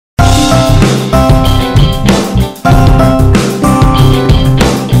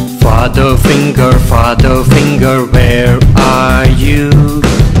Father finger, where are you?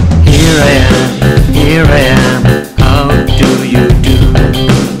 Here I am, how do you do?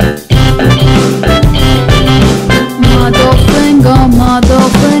 Mother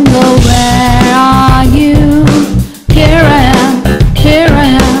finger, where are you? Here I am,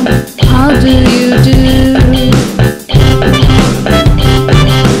 how do you do?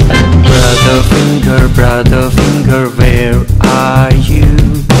 Brother finger, where are you?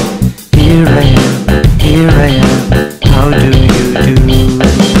 Here I am, how do you do?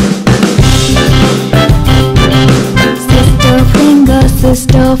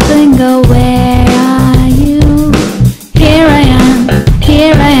 Sister finger, where are you? Here I am,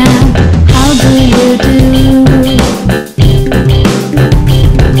 how do you do?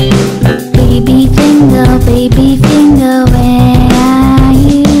 Baby finger, where are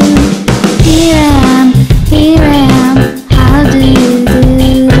you? Here I am, how do you do?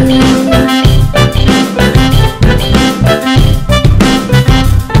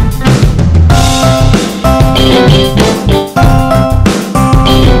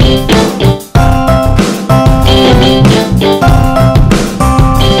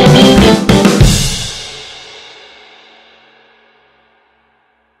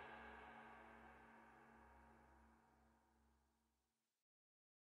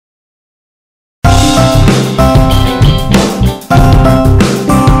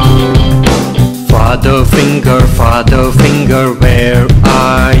 Father finger, where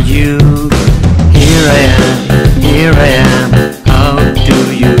are you? Here I am, how do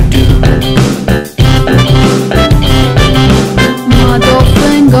you do?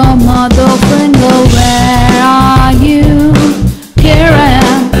 Mother finger, where are you? Here I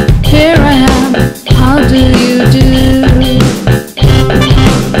am, how do you do?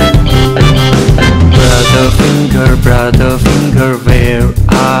 Brother finger, where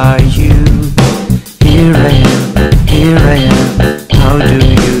are you? Here I am, how do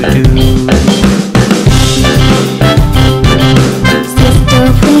you do?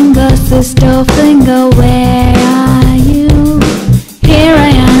 Sister finger, where are you? Here I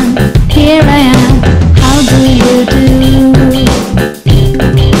am, how do you do?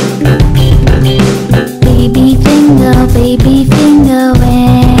 Baby finger,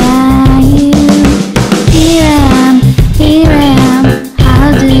 where are you? Here I am,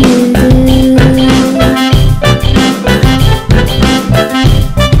 how do you do?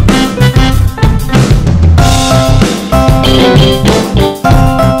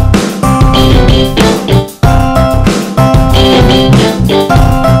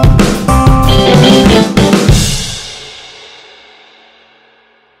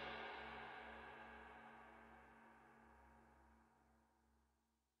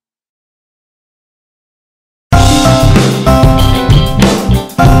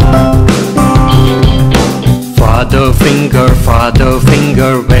 Father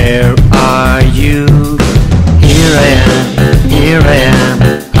finger, where are you? Here I am,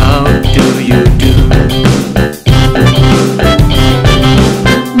 how do you do?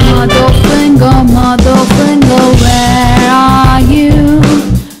 Mother finger, where are you?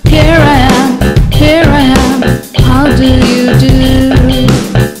 Here I am, how do you do?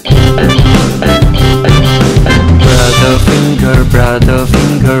 Brother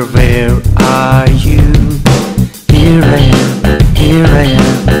finger, where are you? Here I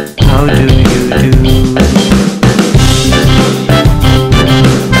am, how do you do?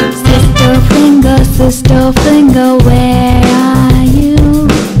 Sister finger, where are you?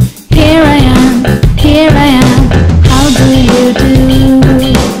 Here I am, how do you do?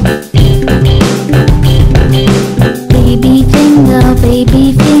 Baby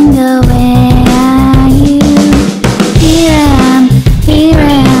finger, where are you? Here I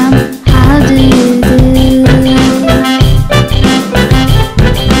am, how do you do?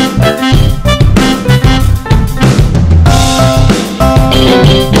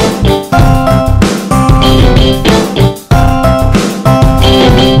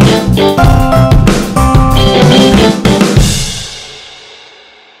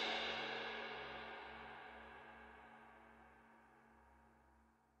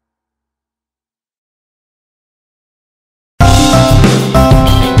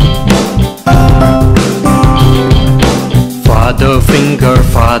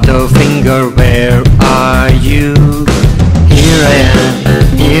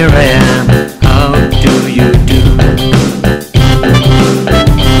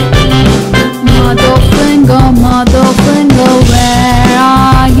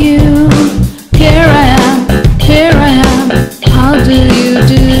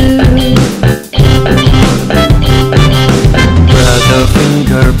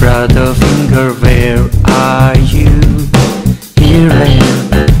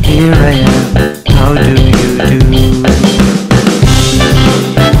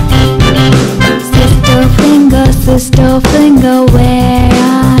 Sister finger, where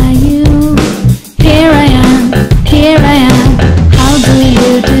are you? Here I am, here I am. How do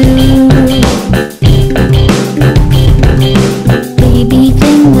you do?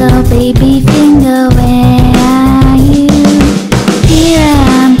 Baby finger, where are you? Here I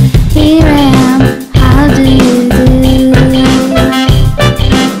am, here I am. How do you do?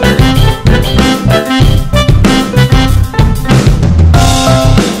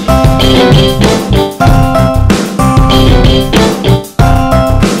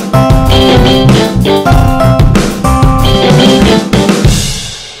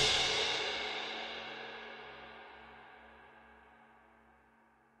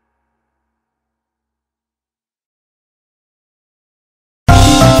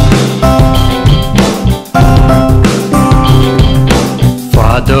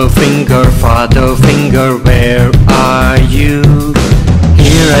 Father finger, where are you?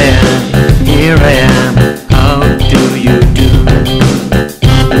 Here I am, here I am. How do you do?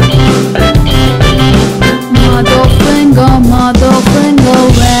 Mother finger,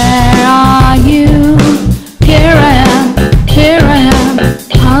 where are you? Here I am, here I am.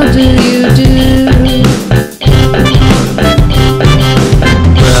 How do you do?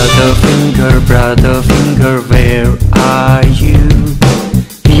 Brother finger, where are you?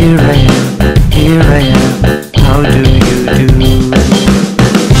 Here I am, here I am. How do you do?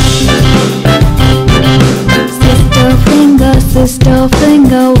 Sister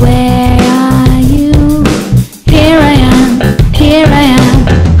finger, where are you? Here I am, here I am.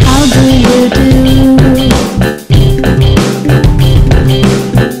 How do you do?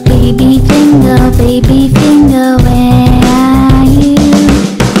 Baby finger, where are you?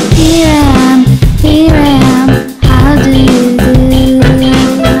 Here I am, here I am. How do you do?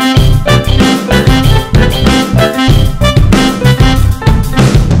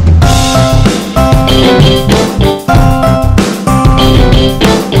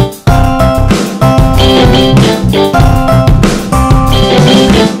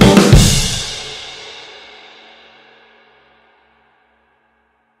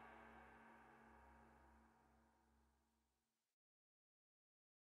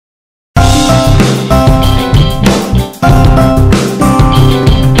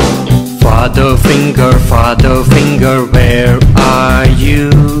 Father finger, where are you?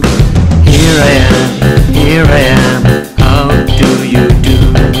 Here I am, here I am. How do you do?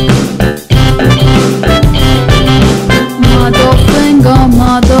 Mother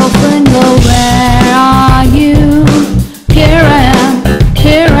finger, where are you? Here I am,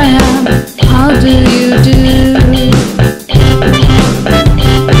 here I am. How do you do?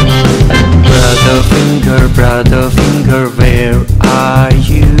 Brother finger, where are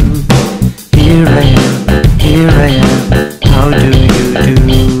you? Here I am, here I am. How do you do?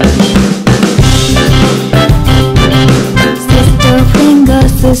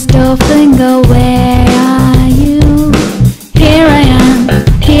 Sister finger, where are you? Here I am,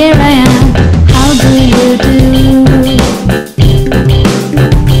 here I am. How do you do?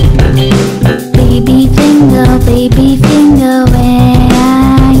 Baby finger, where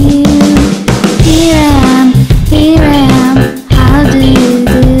are you? Here I am, here I am. How do you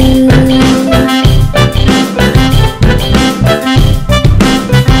do?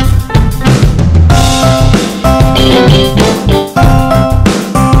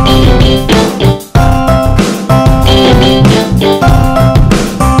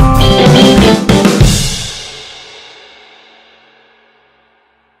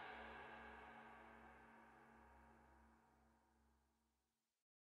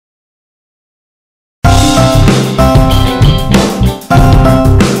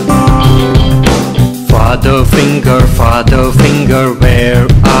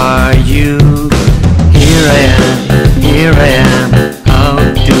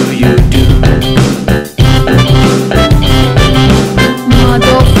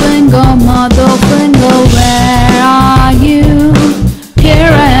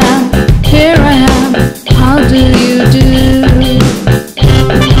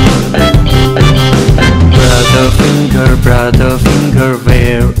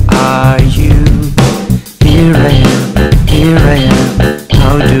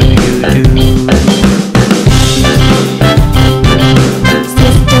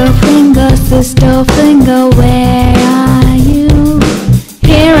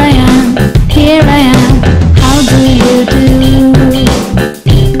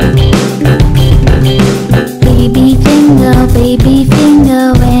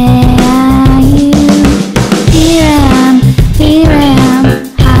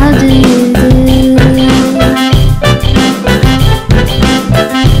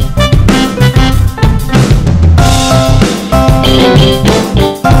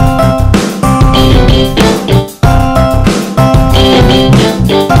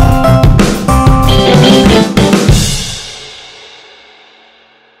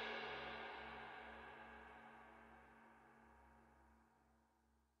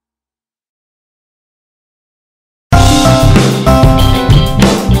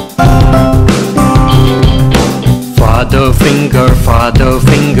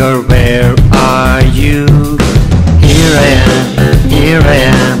 where are you? Here I am, here I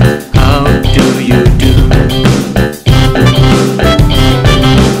am, how do you do?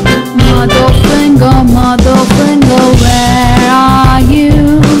 Middle finger, where are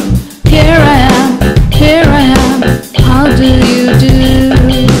you? Here I am, how do you do?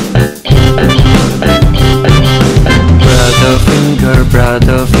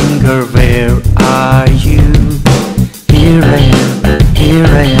 Brother finger, where are you? Here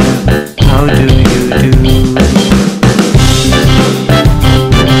I am, how do you do?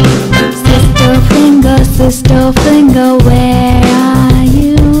 Sister finger, where are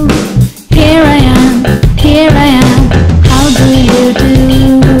you? Here I am, how do you do?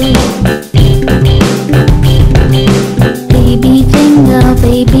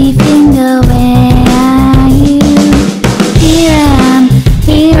 Baby finger, where are you?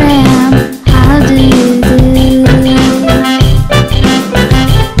 Here I am, how do you do?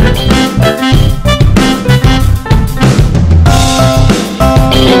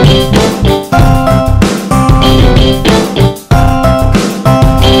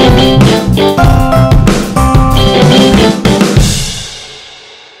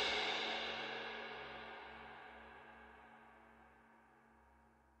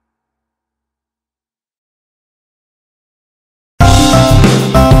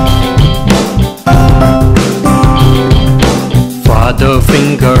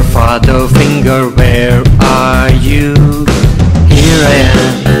 Father finger, where are you? Here I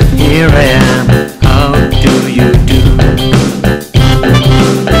am, how do you do?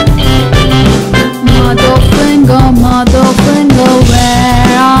 Mother finger,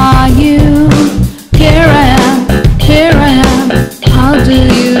 where are you? Here I am, how do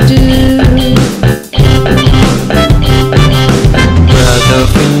you do?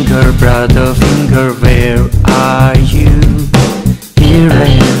 Brother finger, where are you?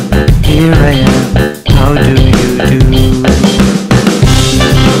 Here I am, how do you do?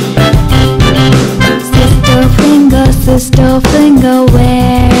 Sister finger,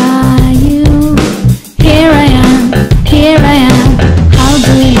 where are you? Here I am, how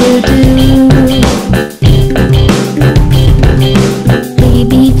do you do?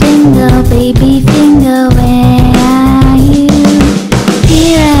 Baby finger, where are you?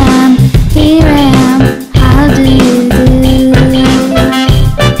 Here I am, how do you do?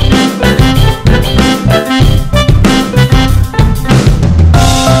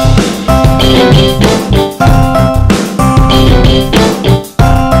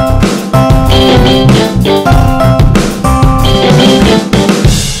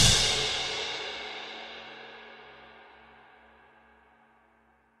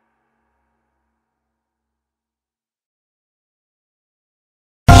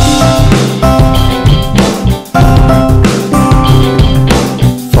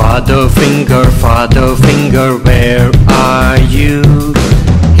 Father finger, where are you?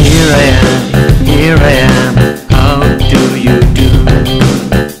 Here I am, how do you do?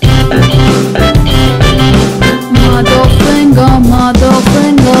 Mother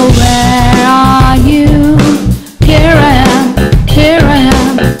finger, where are you? Here I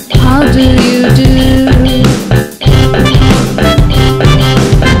am, how do you do?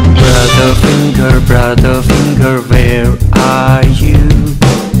 Brother finger, where are you?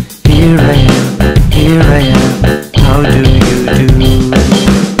 Here I am, how do you do?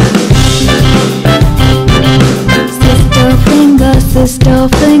 Sister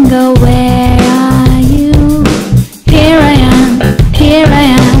finger, where are you? Here I am,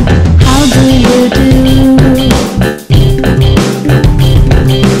 how do you do?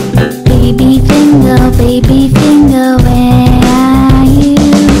 Baby finger, where are you?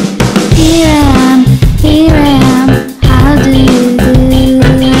 Here I am, how do you do?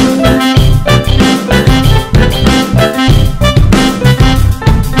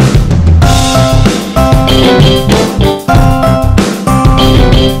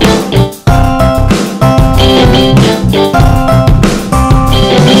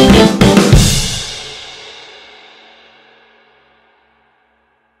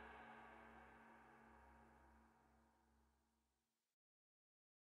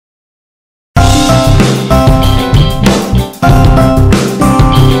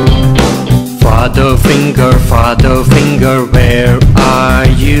 Father finger, where are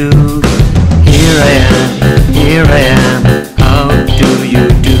you? Here I am, how do you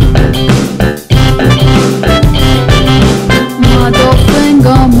do?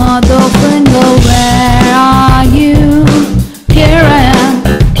 Mother finger, where are you? Here I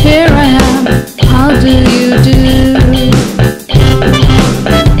am, how do you do?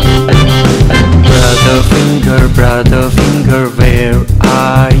 Brother finger, where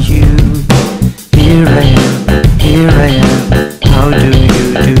are you?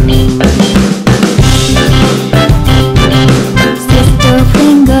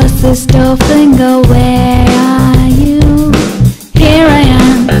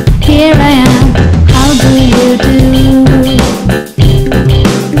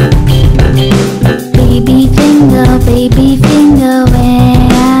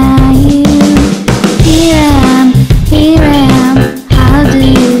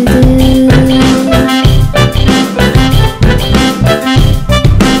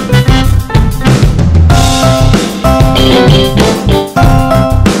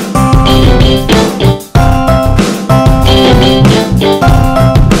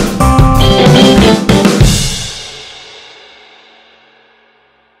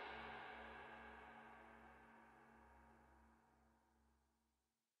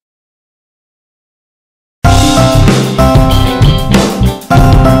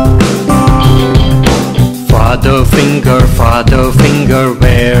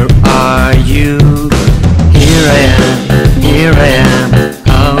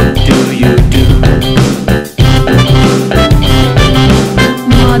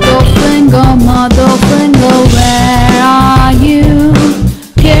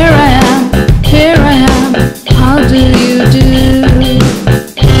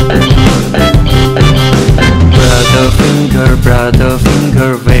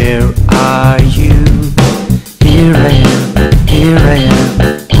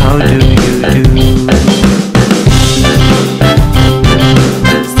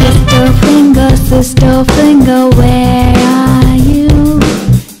 finger, where are you?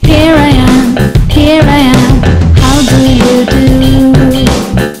 Here I am, here I am, how do you do?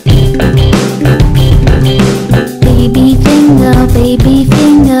 Baby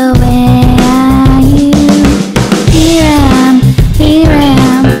finger, where are you? Here I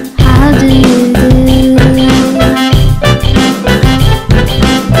am, how do you do?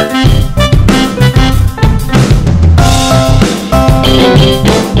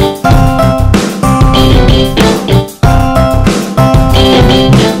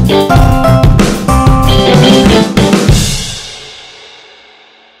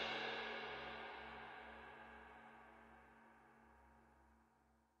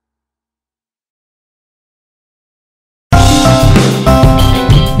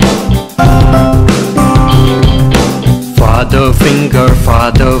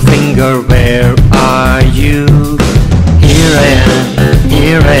 Father finger, where are you? Here I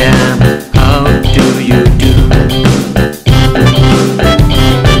am, how do you do?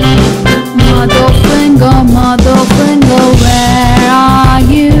 Mother finger, where are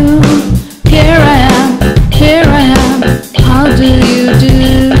you? Here I am, how do you do?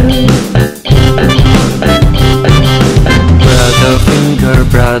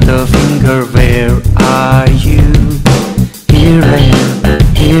 Brother finger, where are you?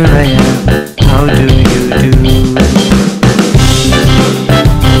 Here I am, how do you do?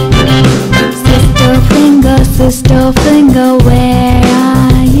 Sister finger, where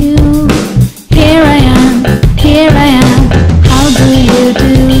are you? Here I am, how do you do?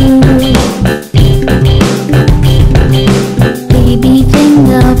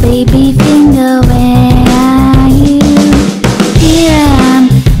 Baby finger, where are you?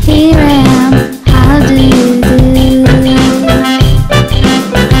 Here I am, how do you do?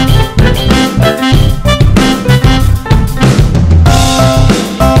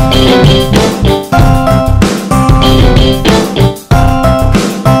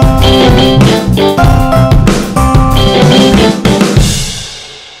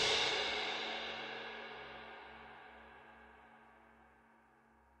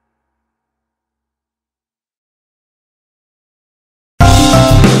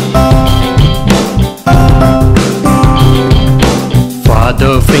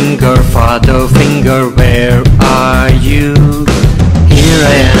 Father finger, where are you? Here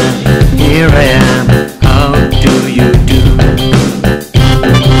I am, how do you do?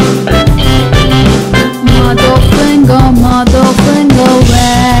 Mother finger,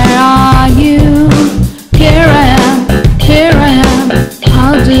 where are you? Here I am,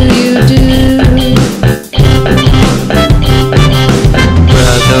 how do you do?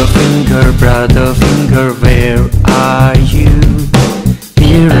 Brother finger, where are you?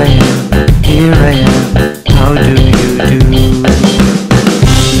 Here I am, how do you do?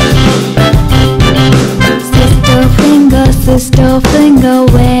 Sister finger,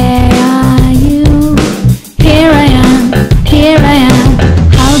 where are you? Here I am,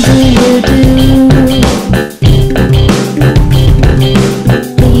 how do you do?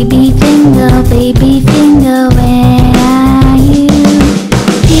 Baby finger, where are you?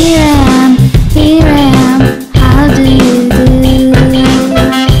 Here I am, how do you do?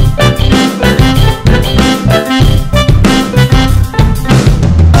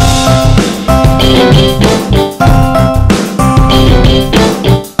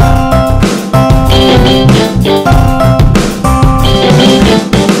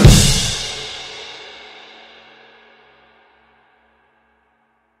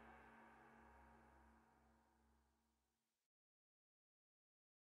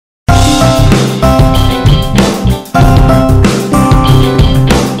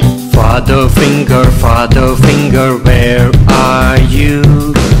 Father finger, where are you?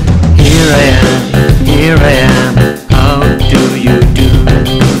 Here I am, how do you do?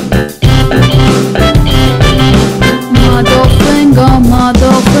 Mother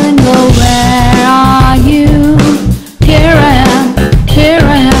finger, where are you? Here I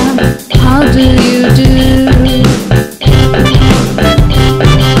am, how do you do?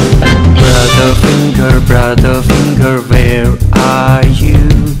 Brother finger, where are you?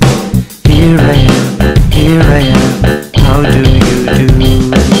 Here I am, how do you do?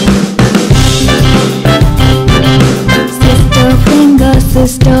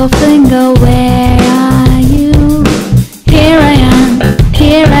 Sister finger, where are you? Here I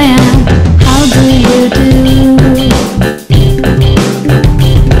am, how do you do?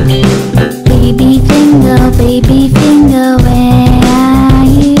 Baby finger, where are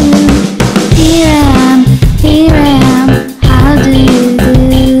you? Here I am, how do you do?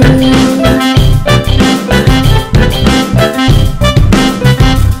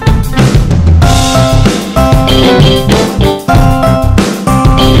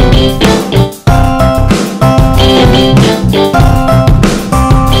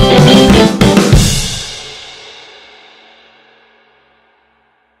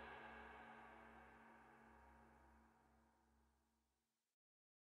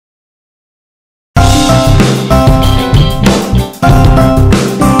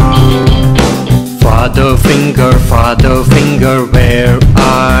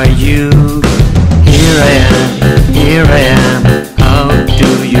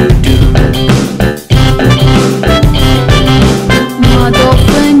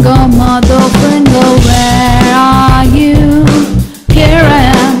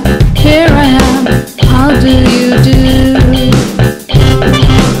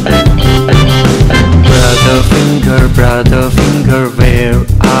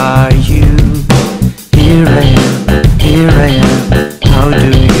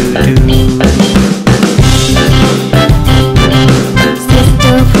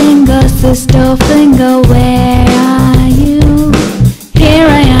 sister finger, where are you? Here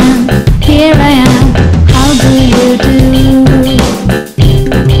I am, here I am, how do you do?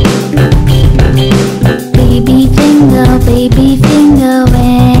 Baby finger,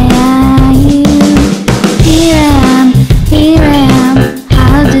 where are you? Here I am,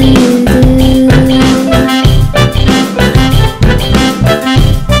 how do you do?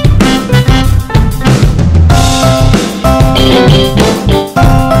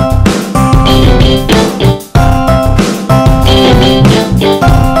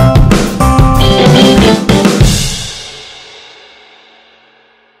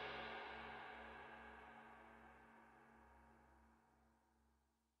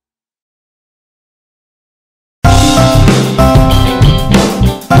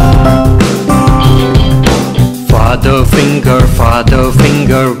 Father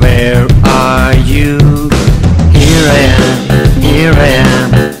finger, where are you? Here I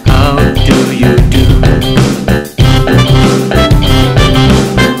am, how do you do?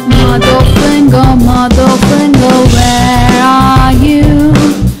 Mother finger, where are you?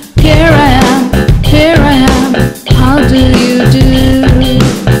 Here I am, how do you do?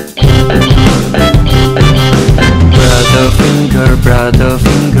 Brother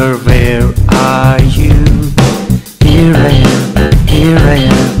finger, where are you? Here I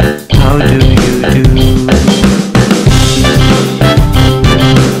am, how do you do?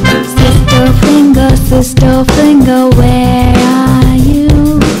 Sister finger, where are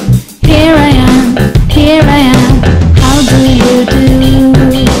you? Here I am, how do you do?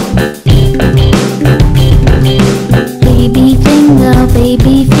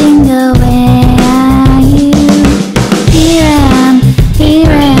 Baby finger, where are you?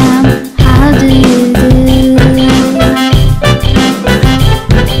 Here I am, how do you do?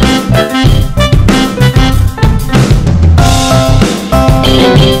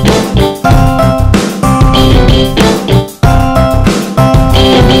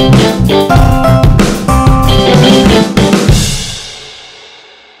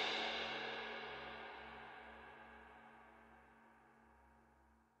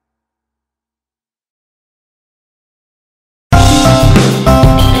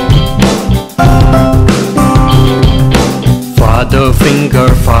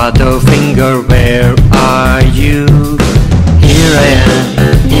 Father finger, where are you? Here I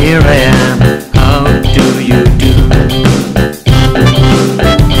am, how do you do?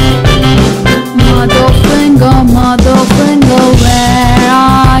 Mother finger, where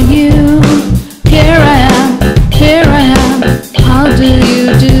are you? Here I am, how do you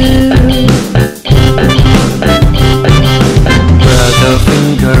do?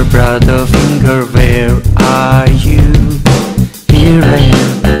 Brother finger, where are you? Here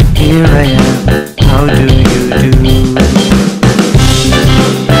I am, how do you do?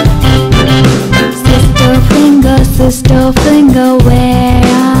 Sister finger, where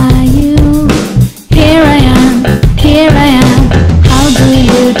are you? Here I am, how do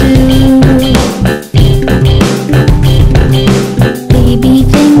you do?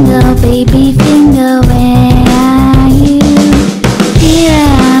 Baby finger, where are you?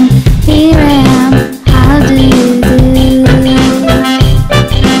 Here I am, how do you do?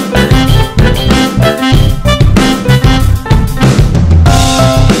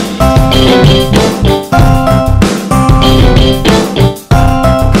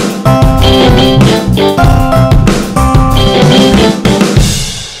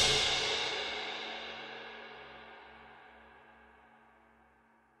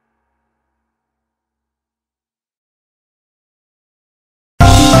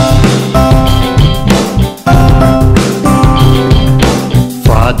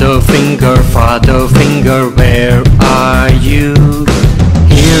 Father finger, where are you?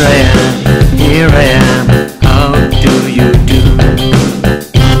 Here I am, how do you do?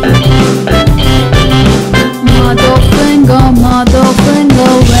 Mother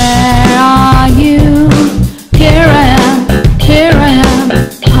finger, where are you? Here I am,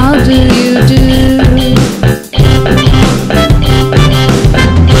 how do you do?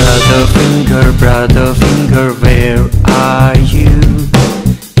 Brother finger, where are you?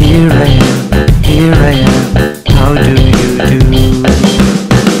 Here I am, how do you do?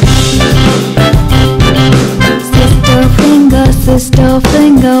 Sister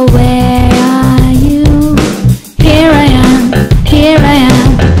finger, where are you? Here I am,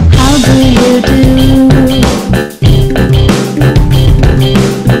 how do you do?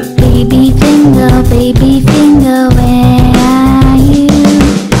 Baby finger, where are you?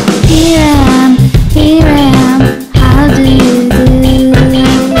 Here I am, how do you do?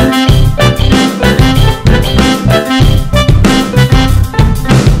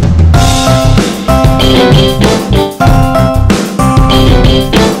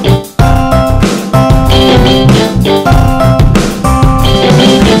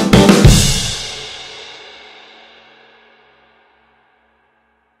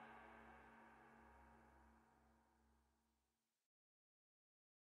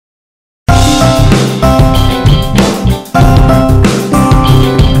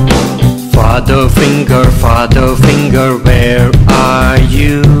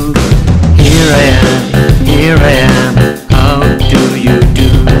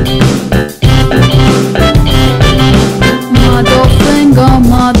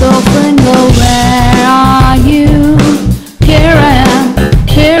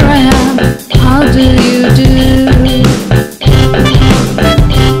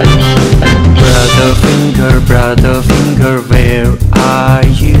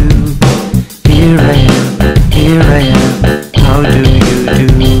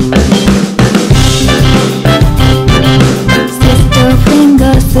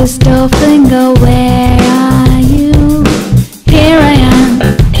 finger, where